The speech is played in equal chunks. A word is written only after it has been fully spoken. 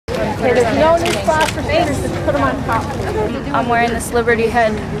Okay, there's no new spots for fingers, just put them on top. I'm wearing this Liberty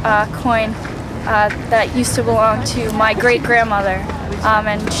Head coin that used to belong to my great-grandmother,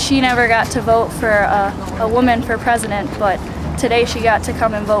 and she never got to vote for a woman for president, but today she got to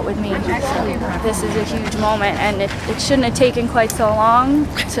come and vote with me. This is a huge moment, and it shouldn't have taken quite so long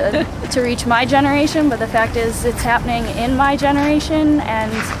to reach my generation, but the fact is it's happening in my generation,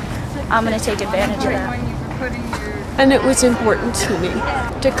 and I'm going to take advantage of that. And it was important to me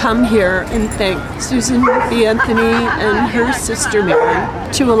to come here and thank Susan B. Anthony and her sister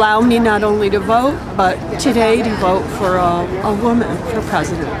Mary to allow me not only to vote, but today to vote for a woman for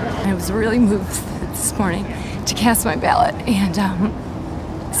president. I was really moved this morning to cast my ballot, and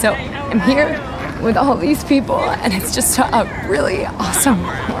so I'm here with all these people, and it's just a really awesome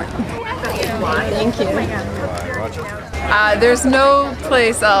morning. Thank you. There's no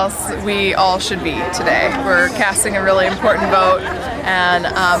place else we all should be today. We're casting a really important vote, and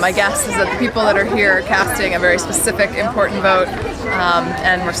my guess is that the people that are here are casting a very specific, important vote,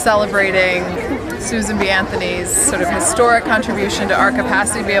 and we're celebrating Susan B. Anthony's sort of historic contribution to our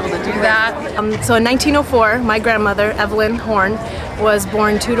capacity to be able to do that. So in 1904, my grandmother, Evelyn Horn, was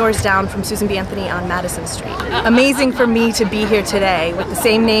born 2 doors down from Susan B. Anthony on Madison Street. Amazing for me to be here today with the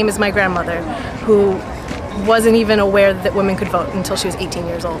same name as my grandmother, who wasn't even aware that women could vote until she was 18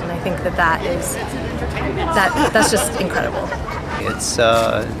 years old, and I think that's just incredible.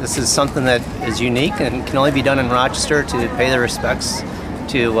 This is something that is unique and can only be done in Rochester to pay the respects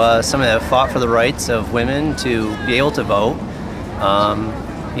to someone that fought for the rights of women to be able to vote.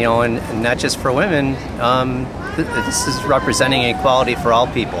 You know, and not just for women. This is representing equality for all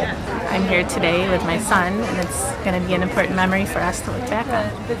people. I'm here today with my son, and it's going to be an important memory for us to look back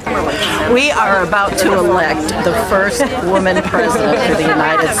on. We are about to elect the first woman president for the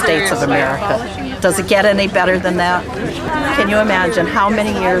United States of America. Does it get any better than that? Can you imagine how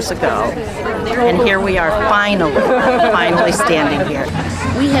many years ago? And here we are finally standing here.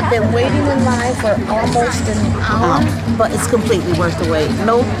 We have been waiting in line for almost an hour, but it's completely worth the wait.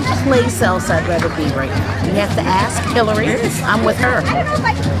 No place else I'd rather be right now. You have to ask Hillary. I'm with her.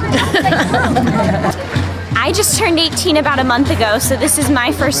 I just turned 18 about a month ago, so this is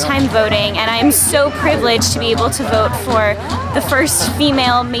my first time voting, and I'm so privileged to be able to vote for the first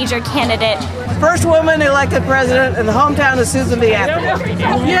female major candidate. First woman elected president in the hometown of Susan B. Anthony.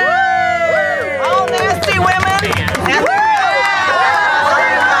 Yay! All nasty women!